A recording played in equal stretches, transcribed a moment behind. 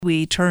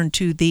We turn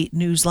to the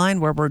Newsline,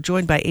 where we're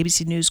joined by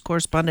ABC News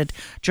correspondent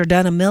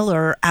Jordana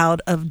Miller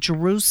out of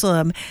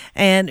Jerusalem.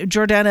 And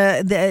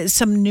Jordana,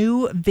 some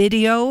new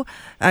video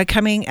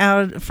coming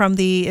out from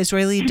the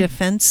Israeli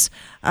defense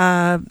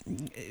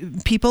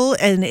people,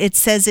 and it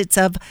says it's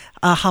of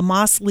a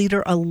Hamas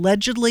leader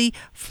allegedly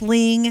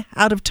fleeing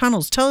out of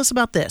tunnels. Tell us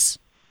about this.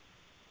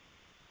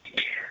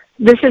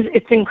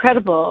 It's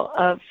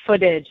incredible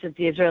footage that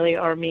the Israeli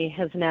army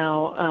has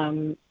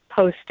now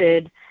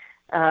posted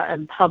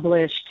and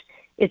published.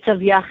 It's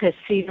of Yahya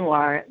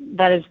Sinwar.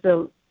 That is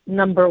the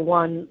number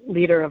one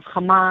leader of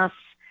Hamas.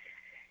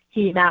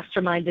 He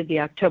masterminded the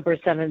October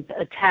 7th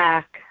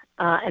attack.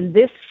 And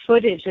this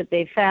footage that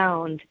they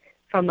found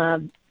from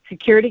a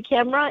security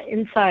camera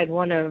inside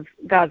one of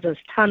Gaza's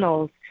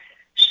tunnels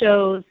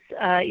shows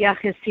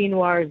Yahya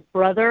Sinwar's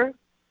brother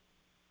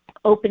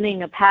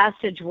opening a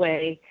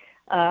passageway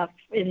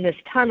in this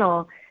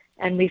tunnel,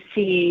 and we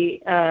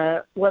see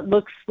what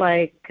looks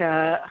like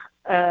Yahya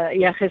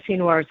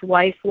Sinwar's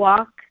wife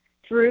walk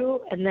through,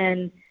 and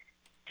then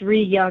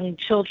three of his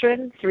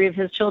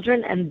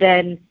children, and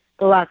then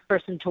the last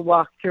person to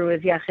walk through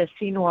is Yahya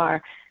Sinwar.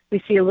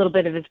 We see a little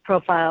bit of his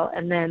profile,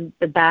 and then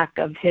the back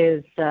of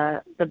his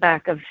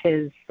back as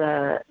he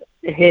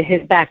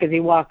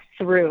walks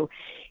through.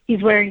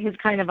 He's wearing his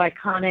kind of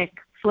iconic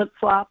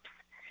flip-flops.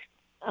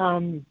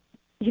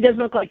 He doesn't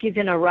look like he's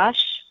in a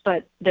rush,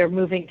 but they're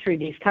moving through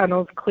these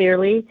tunnels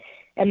clearly,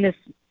 and this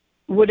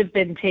would have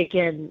been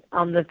taken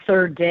on the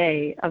third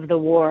day of the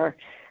war.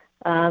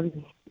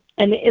 And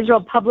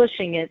Israel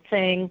publishing it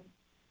saying,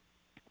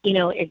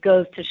 it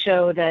goes to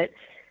show that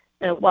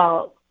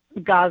while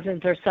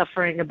Gazans are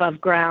suffering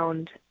above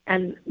ground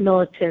and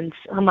militants,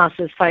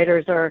 Hamas's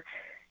fighters are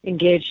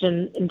engaged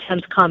in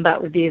intense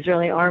combat with the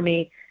Israeli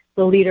army,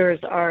 the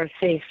leaders are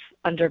safe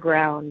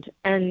underground.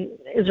 And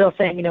Israel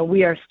saying,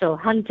 we are still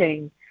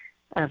hunting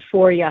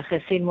for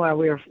Yahya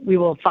Sinwar. We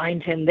will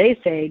find him, they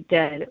say,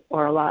 dead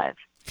or alive.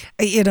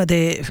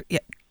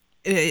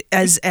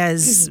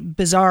 As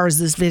bizarre as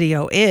this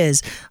video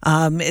is,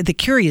 the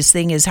curious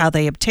thing is how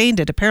they obtained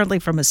it, apparently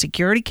from a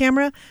security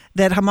camera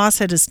that Hamas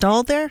had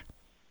installed there?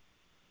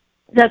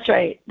 That's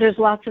right. There's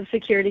lots of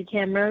security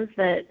cameras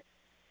that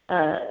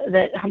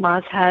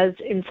Hamas has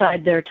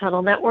inside their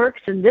tunnel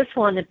networks, and this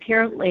one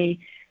apparently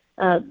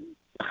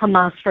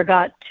Hamas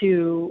forgot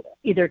to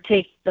either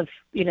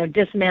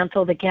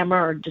dismantle the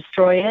camera or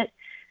destroy it,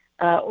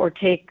 or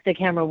take the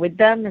camera with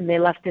them, and they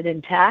left it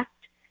intact,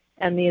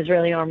 and the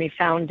Israeli army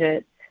found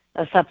it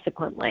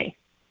subsequently.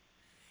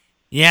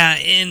 Yeah,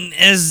 and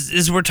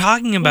as we're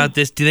talking about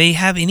this, do they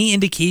have any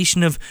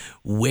indication of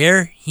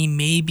where he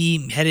may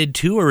be headed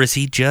to, or is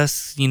he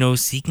just,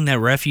 seeking that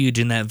refuge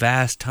in that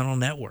vast tunnel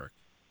network?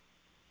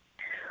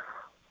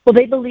 Well,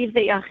 they believe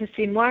that Yahya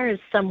Sinwar is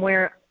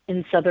somewhere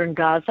in southern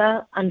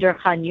Gaza under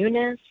Khan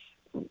Yunis,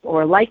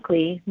 or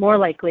more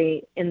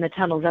likely in the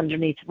tunnels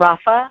underneath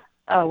Rafah,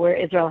 where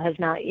Israel has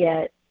not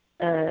yet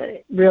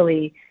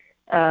really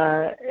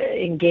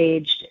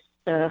engaged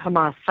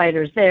Hamas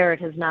fighters there.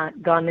 It has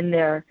not gone in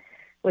there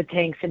with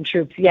tanks and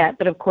troops yet.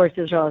 But of course,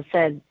 Israel has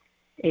said,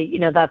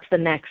 that's the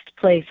next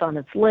place on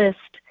its list.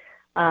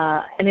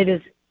 And it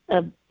is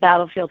a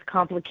battlefield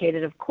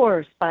complicated, of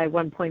course, by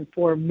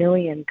 1.4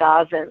 million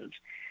Gazans.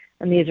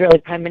 And the Israeli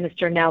Prime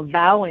Minister now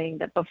vowing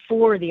that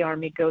before the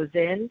army goes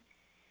in,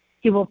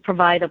 he will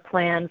provide a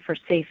plan for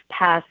safe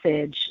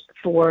passage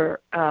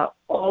for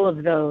all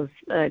of those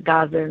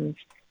Gazans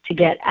to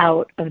get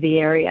out of the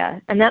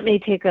area. And that may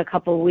take a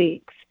couple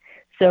weeks.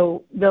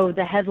 So though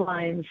the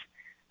headlines,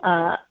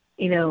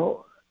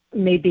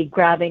 may be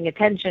grabbing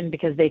attention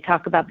because they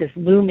talk about this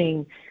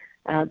looming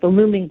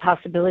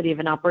possibility of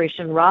an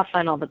Operation Rafah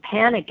and all the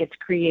panic it's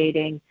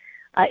creating,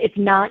 it's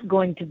not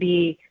going to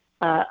be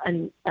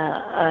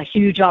a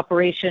huge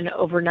operation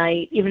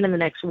overnight, even in the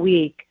next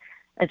week.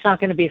 It's not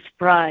going to be a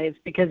surprise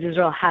because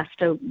Israel has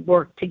to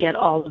work to get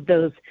all of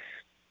those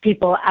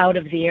people out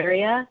of the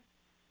area.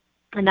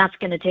 And that's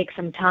going to take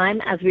some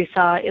time. As we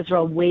saw,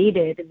 Israel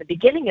waited in the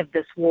beginning of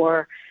this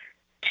war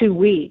 2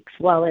 weeks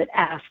while it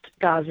asked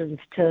Gazans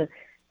to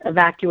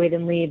evacuate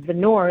and leave the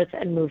north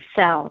and move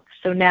south.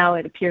 So now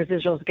it appears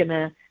Israel's going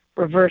to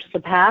reverse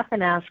the path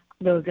and ask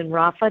those in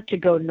Rafah to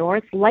go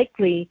north,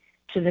 likely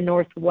to the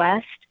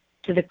northwest,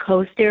 to the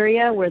coast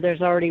area where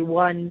there's already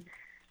one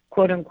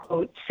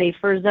quote-unquote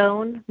safer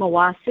zone,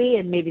 Mawasi,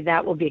 and maybe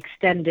that will be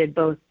extended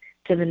both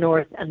to the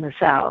north and the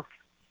south.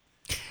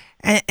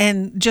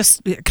 And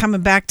just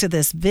coming back to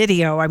this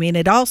video,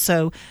 it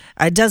also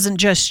doesn't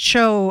just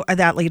show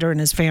that leader and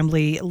his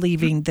family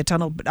leaving the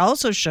tunnel, but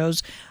also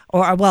shows,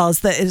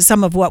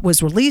 some of what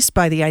was released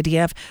by the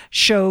IDF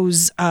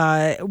shows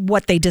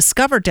what they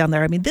discovered down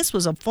there. This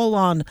was a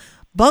full-on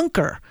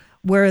bunker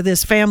where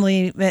this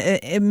family,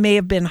 it may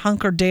have been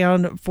hunkered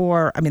down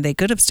for, they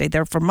could have stayed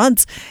there for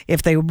months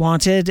if they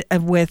wanted,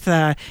 with,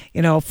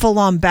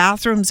 full-on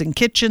bathrooms and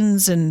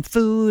kitchens and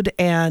food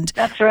and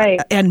that's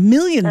right, and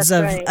millions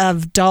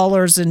of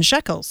dollars in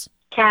shekels.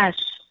 Cash,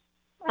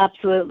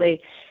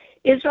 absolutely.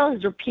 Israel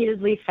has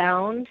repeatedly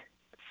found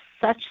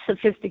such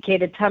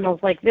sophisticated tunnels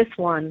like this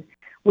one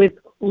with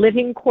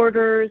living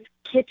quarters,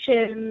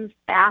 kitchens,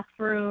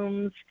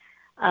 bathrooms,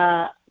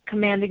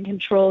 command and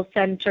control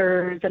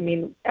centers. I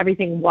mean,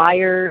 everything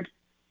wired,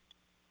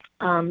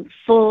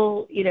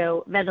 full,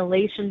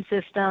 ventilation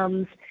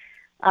systems,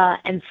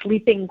 and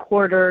sleeping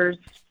quarters.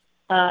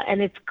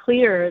 And it's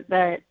clear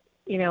that,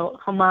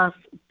 Hamas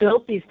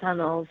built these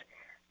tunnels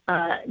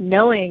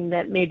knowing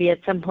that maybe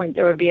at some point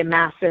there would be a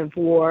massive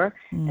war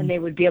and they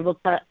would be able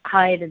to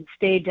hide and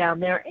stay down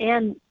there.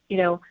 And,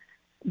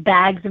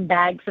 bags and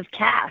bags of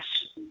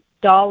cash,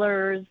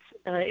 dollars,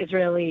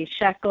 Israeli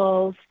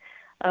shekels,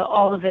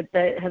 all of it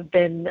that have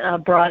been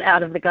brought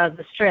out of the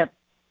Gaza Strip.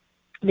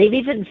 They've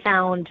even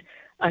found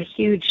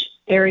huge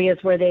areas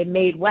where they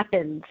made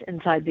weapons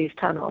inside these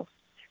tunnels,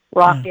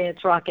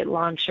 rockets, rocket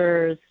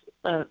launchers,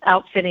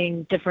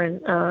 outfitting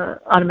different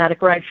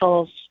automatic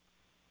rifles.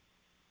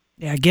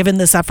 Yeah, given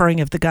the suffering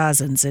of the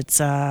Gazans, it's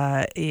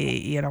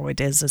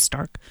it is a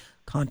stark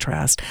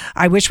contrast.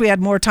 I wish we had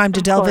more time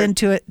to delve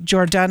into it,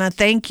 Jordana.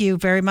 Thank you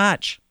very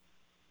much.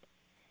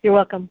 You're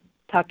welcome.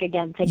 Talk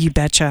again. Thank you. You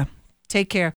betcha. Take care.